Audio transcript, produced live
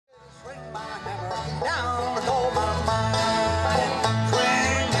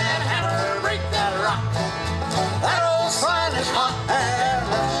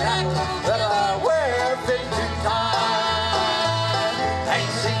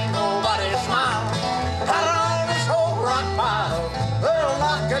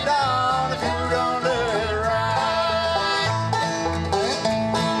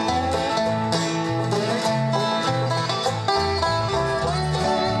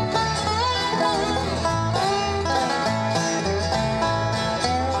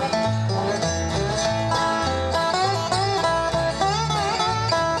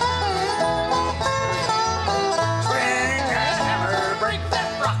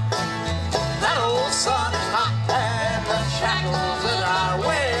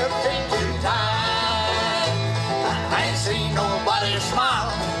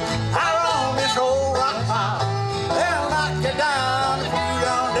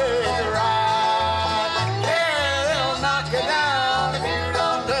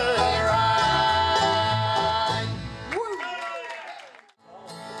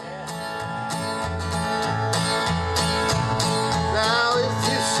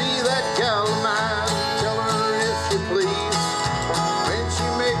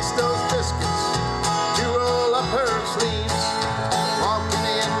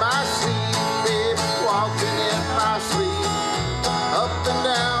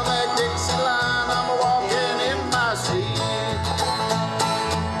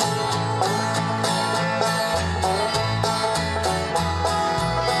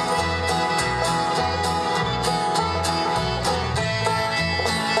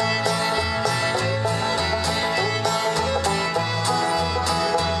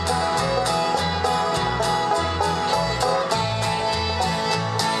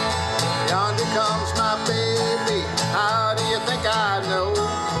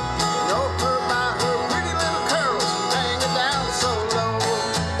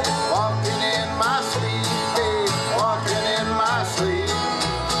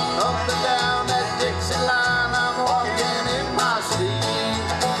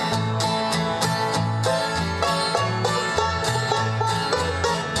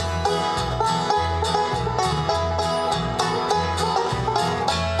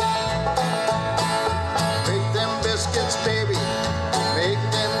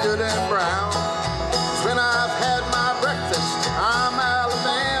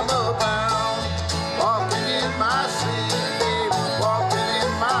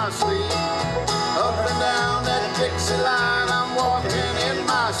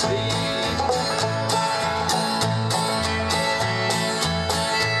sleep.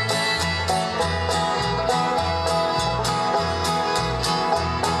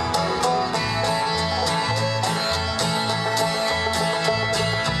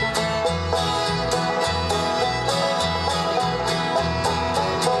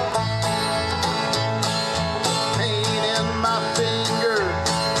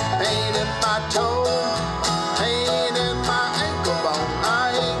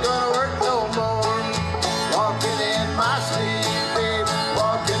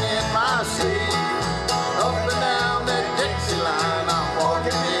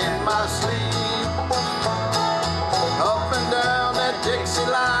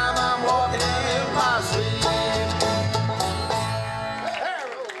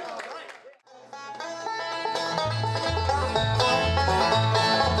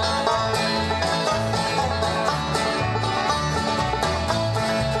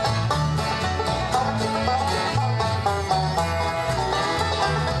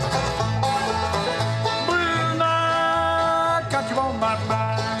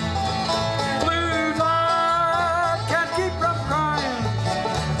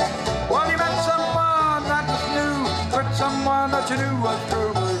 Someone that you knew was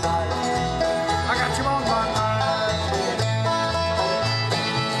true blue night. I got you on my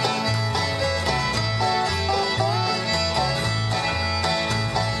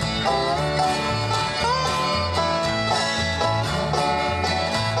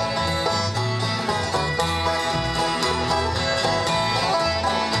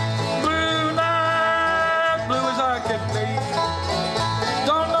blue night, blue as I can be.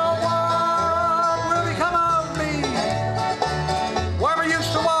 Don't know what will become of me. Where we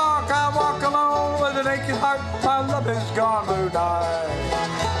used to walk, I walk alone with an aching heart. My love is gone, blue night,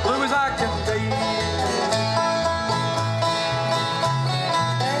 blue as I can be.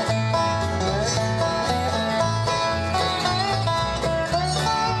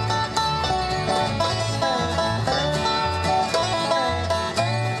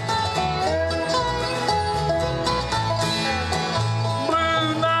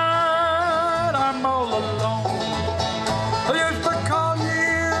 Blue night, I'm all alone. I used to call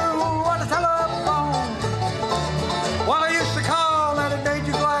you on the telephone. Well, I used to call and it made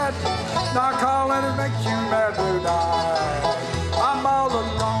you glad. Now I call and it makes you mad, blue night. I'm all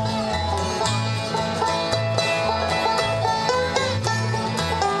alone.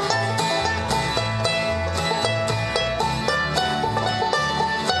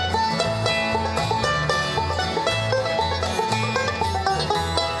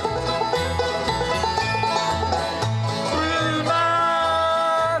 Blue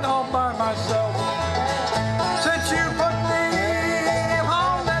night all by myself. Since you put me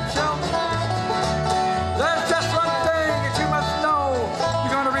on that shelf, there's just one thing that you must know.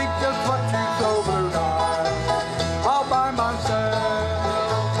 You're gonna reap just what you sow, blue night, all by myself.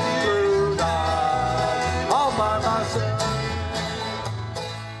 Blue night, all by myself.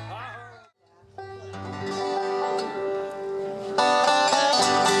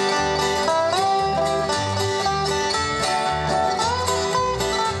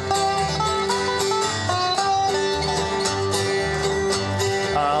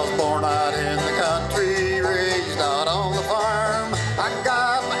 I was born out in the country, raised out on the farm. I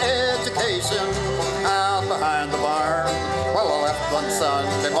got my education out behind the barn. Well, I left one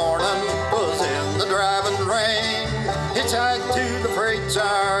Sunday morning, was in the driving rain. Hitchhiked to the freight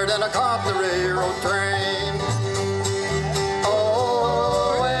yard and I caught the railroad train.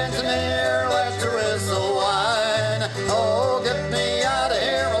 Oh, engineer, let your whistle whine. Oh, get me out of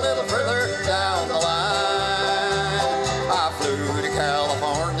here a little further down the line. I flew to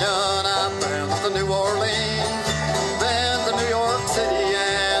California and I've been to New Orleans, been to New York City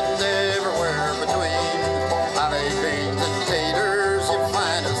and everywhere between. I've ate beans and taters, your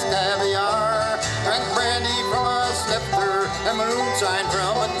finest caviar, drank brandy from a snifter and moonshine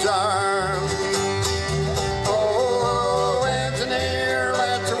from a jar. Oh, engineer,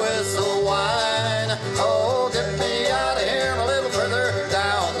 let your whistle whine. Oh, get me out of here a little further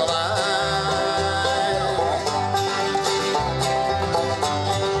down the line.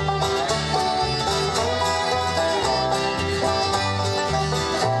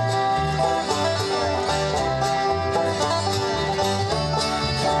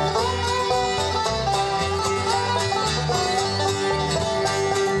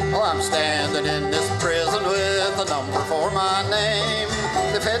 Oh, I'm standing in this prison with a number for my name.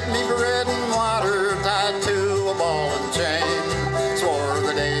 They fed me bread and water tied to a ball and chain. Swore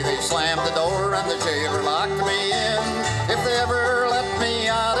the day they slammed the door and the jailer locked me in. If they ever let me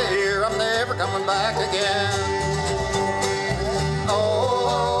out of here, I'm never coming back again.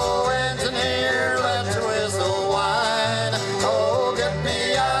 Oh,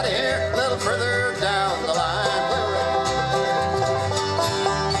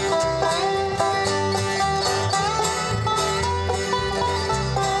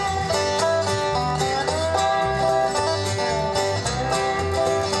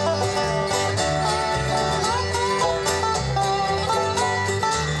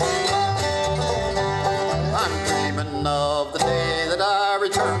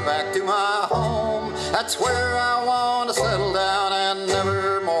 return back to my home. That's where I want to settle down and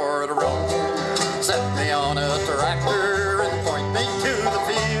never more to roam. Set me on a tractor and point me to the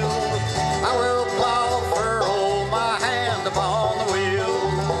field. I will plow the furrow, my hand upon the wheel.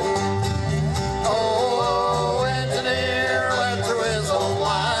 Oh, engineer, let the whistle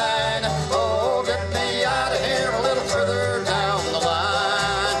whine. Oh, get me out of here a little further down the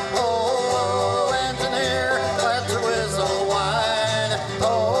line. Oh, engineer, let the whistle whine.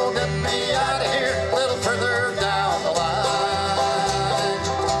 Oh, get me out of here a little further down the line.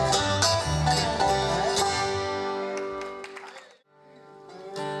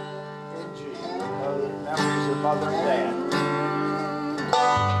 In G, memories of mother and dad.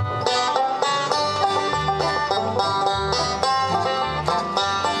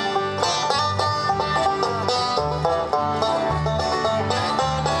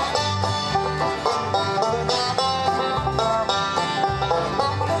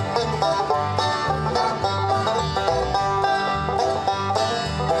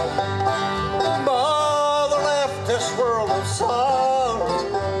 Mother left this world of sorrow,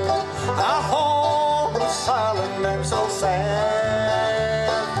 our home was silent and so sad.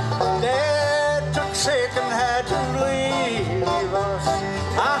 Dad took sick and had to leave us.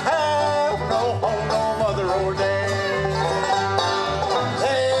 I have no home, no mother or dad.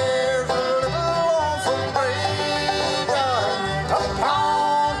 There's a little lonesome graveyard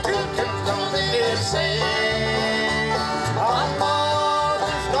upon two tombstones, they did say. Our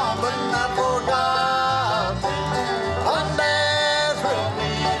mother's gone but not forgotten. Our dads will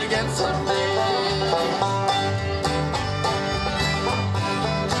meet again someday.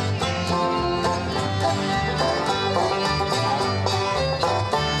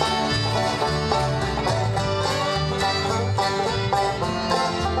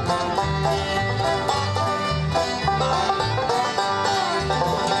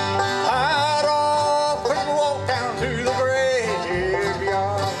 I'd often walk down to the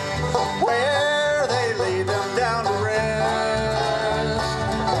graveyard where they lay them down to rest.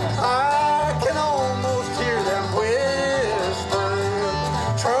 I can almost hear them whisper,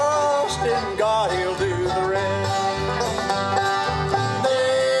 trust in God, He'll do the rest.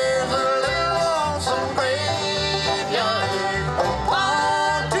 There's a little lonesome graveyard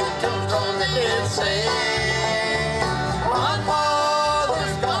upon two tombstones, they did say. One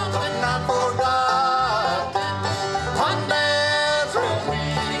mother's gone but not forgotten. One dad's will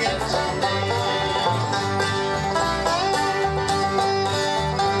meet again someday.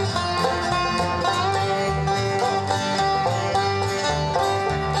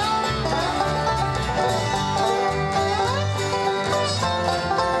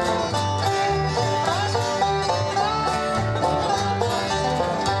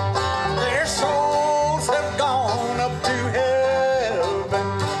 Their souls have gone up to heaven,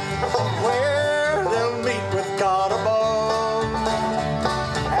 where they'll meet with God above,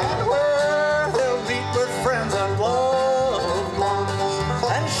 and where they'll meet with friends and loved ones,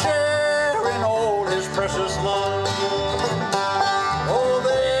 and share in all His precious love. Oh,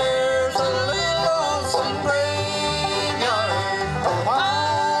 there's a little lonesome graveyard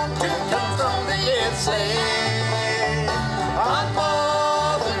upon two tombstones, they did say. Our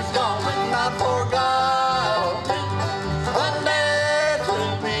mother's gone but not forgotten. One dads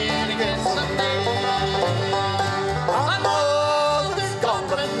will meet again someday. Our mother's gone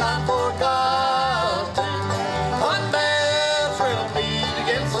but not forgotten. One dads will meet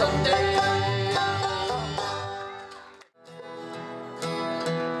again someday.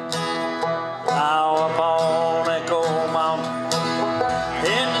 Now upon Echo Mountain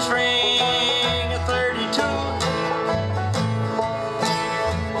in the spring of 32,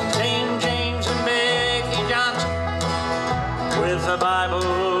 King James and Becky Johnson with a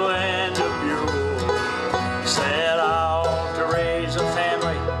Bible and a bureau set out to raise a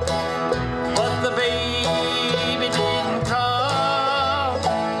family, but the baby didn't come.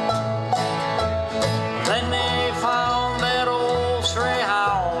 Then they found that old stray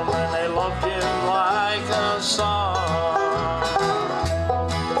hound and they loved him like a son.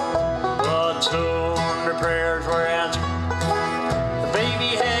 But soon their prayers were answered. The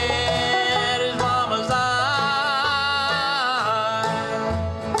baby had his mama's eye,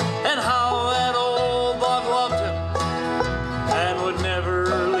 and how that old buck loved him and would never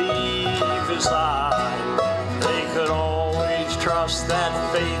leave his side. They could always trust that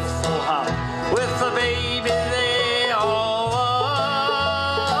faithful hound with the baby they all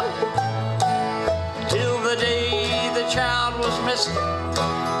loved, till the day the child was missing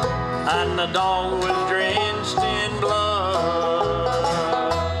and the dog was drenched in blood.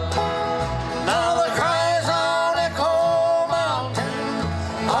 Now the cries on Echo Mountain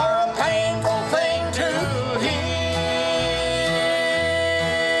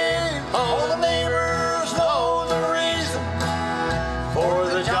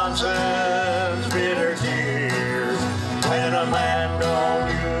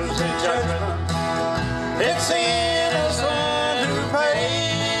in judgment. It's the innocent who pay.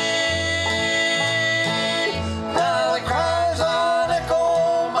 Now the cries on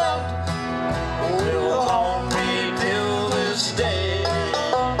Echo Mountain will haunt me till this day.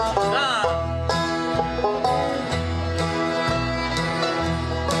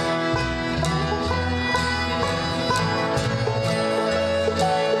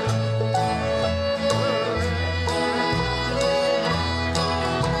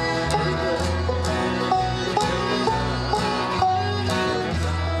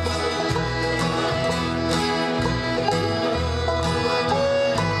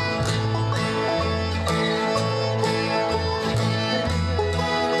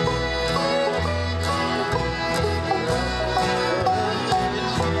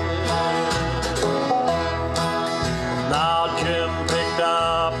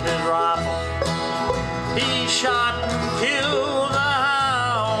 Shot and killed the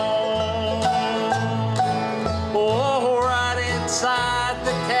hound. Oh, right inside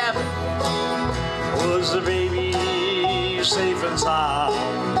the cabin was the baby safe and sound.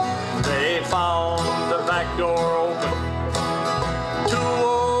 They found the back door open, 2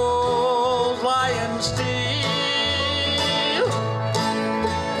 wolves lying still.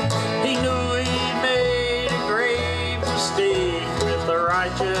 He knew he'd made a grave mistake with the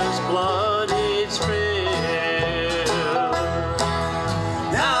righteous blood he'd spilled.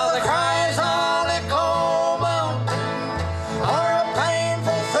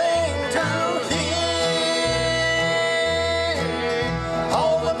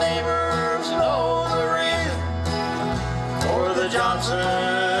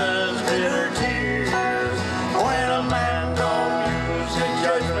 Johnson's bitter tears. When a man don't use his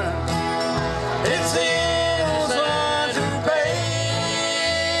judgment, it's the innocent who pay.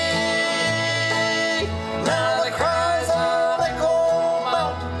 Now the cries on Echo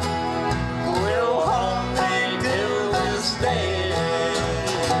Mountain will haunt me till this day.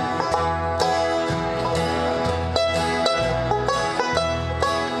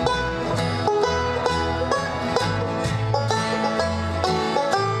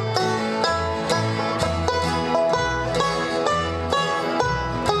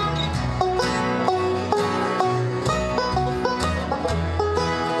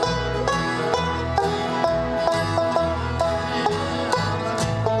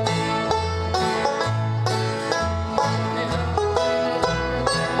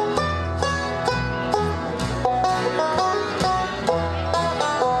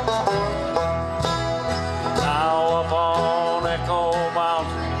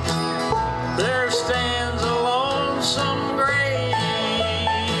 There stands a lonesome grave,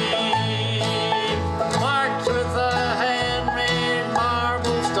 marked with a handmade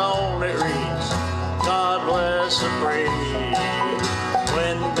marble stone. It reads, God bless the brave.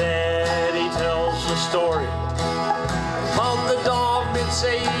 When Daddy tells the story of the dog that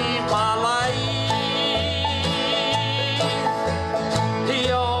saved my life, he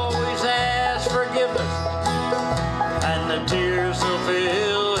always asks forgiveness, and the tears will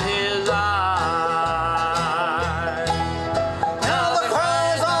fill his eyes. Now the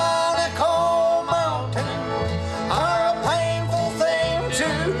cries on Echo Mountain are a painful thing to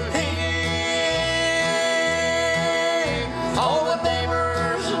hear. All the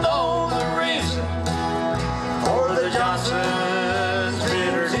neighbors know the reason for the Johnson's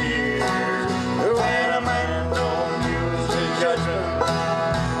bitter tears. When a man don't use his judgment,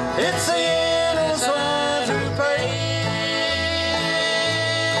 it's the innocent who pay.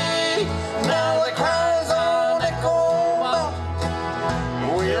 Now the cries on Echo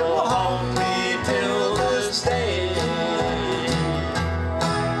Mountain will haunt me till this day.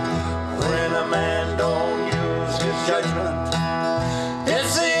 When a man don't use his judgment,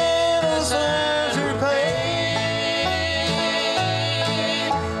 it's the innocent who pay.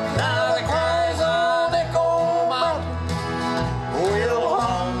 Now the cries on Echo Mountain will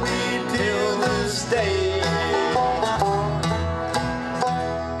haunt me till this day.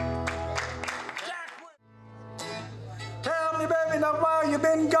 Tell me, baby, now why you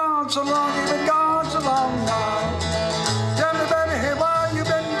been gone so long? You been gone so long now. Tell me, baby, hey, why you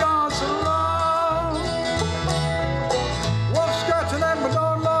been gone so long? Wolf scratching at my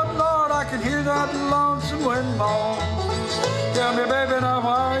door, Lord, Lord, I can hear that lonesome wind moan. Tell me, baby, now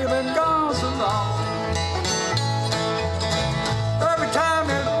why you been gone so long? Every time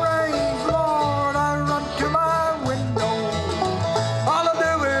it rains, Lord, I run to my window. All I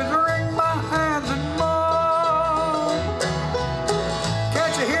do is wring my hands and moan.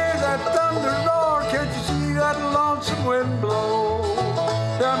 Can't you hear that thunder roar? Can't you see that lonesome wind blow?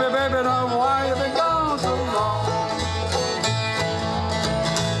 Tell me, baby, now why you been gone so long?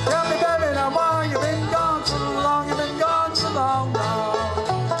 Tell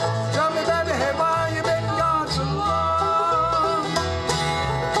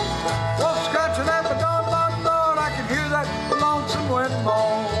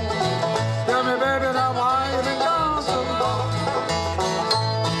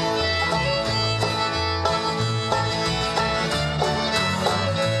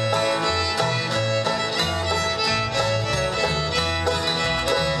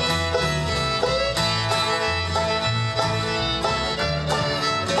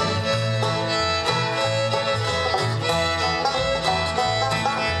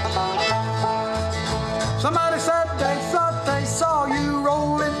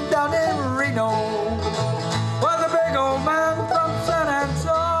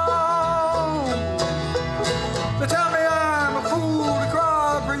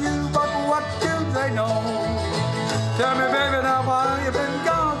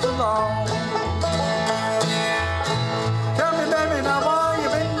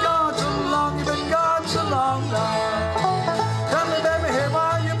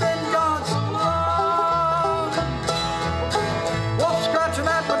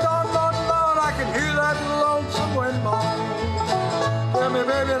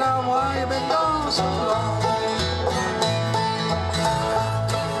baby, now why you been gone so long?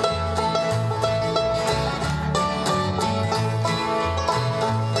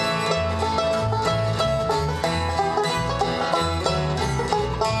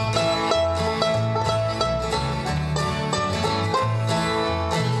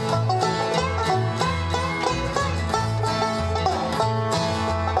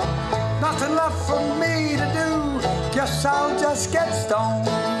 Nothing left for me to do, guess I'll just get stoned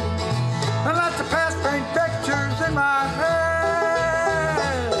and let the past paint pictures in my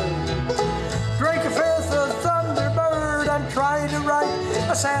head. Drink a fifth of Thunderbird and try to write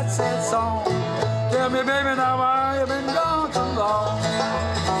a sad, sad song. Tell me, baby, now why you been gone so long?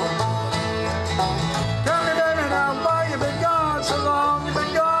 Tell me, baby, now why you been gone so long? You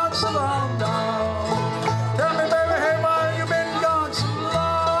been gone so long now. Tell me, baby, hey, why you been gone so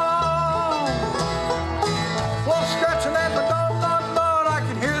long? Well, scratching at my door, I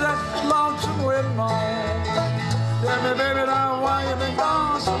can hear that lonesome wind moan. Tell me, baby, now why you been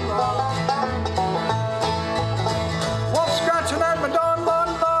gone so long? Well, scratching at my door,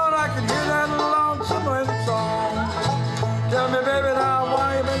 I can hear that lonesome wind song. Tell me, baby, now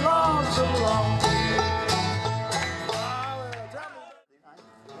why you been gone so long?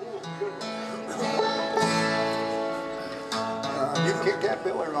 You can kick that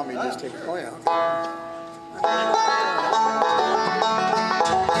bill or want me to just take it? Oh, yeah.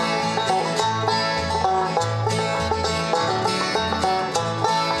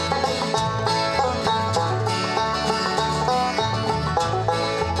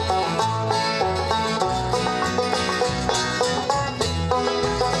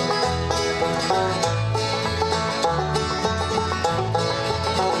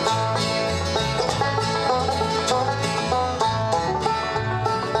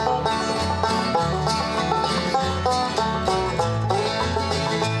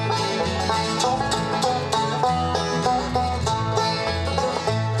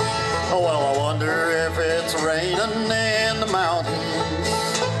 Raining in the mountains.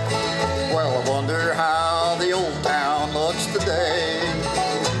 Well, I wonder how the old town looks today.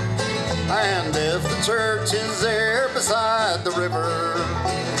 And if the church is there beside the river,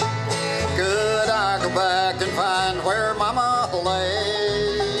 could I go back and find where Mama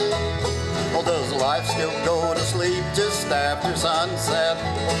lay? Well, does life still go to sleep just after sunset?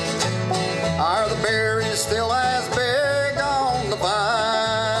 Are the berries still as big on the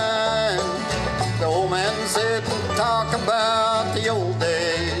vine? The old man sit and talk about the old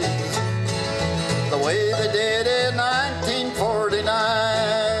days, the way they did in 1949.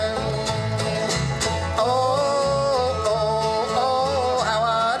 Oh, oh, oh, how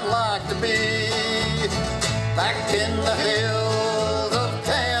I'd like to be back in the hills of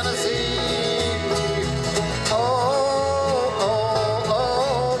Tennessee. Oh, oh,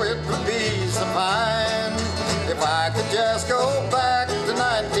 oh, it would be so fine if I could just go back to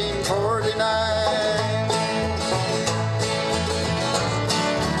 1949.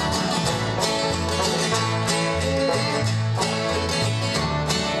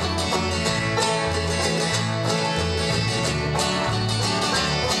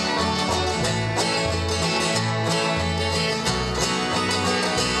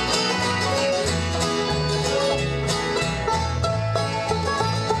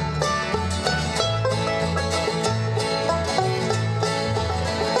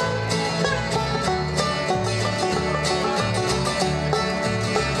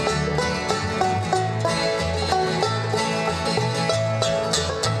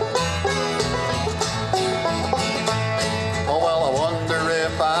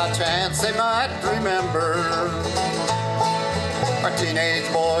 They might remember our teenage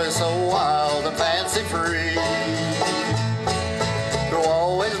boys so wild and fancy free.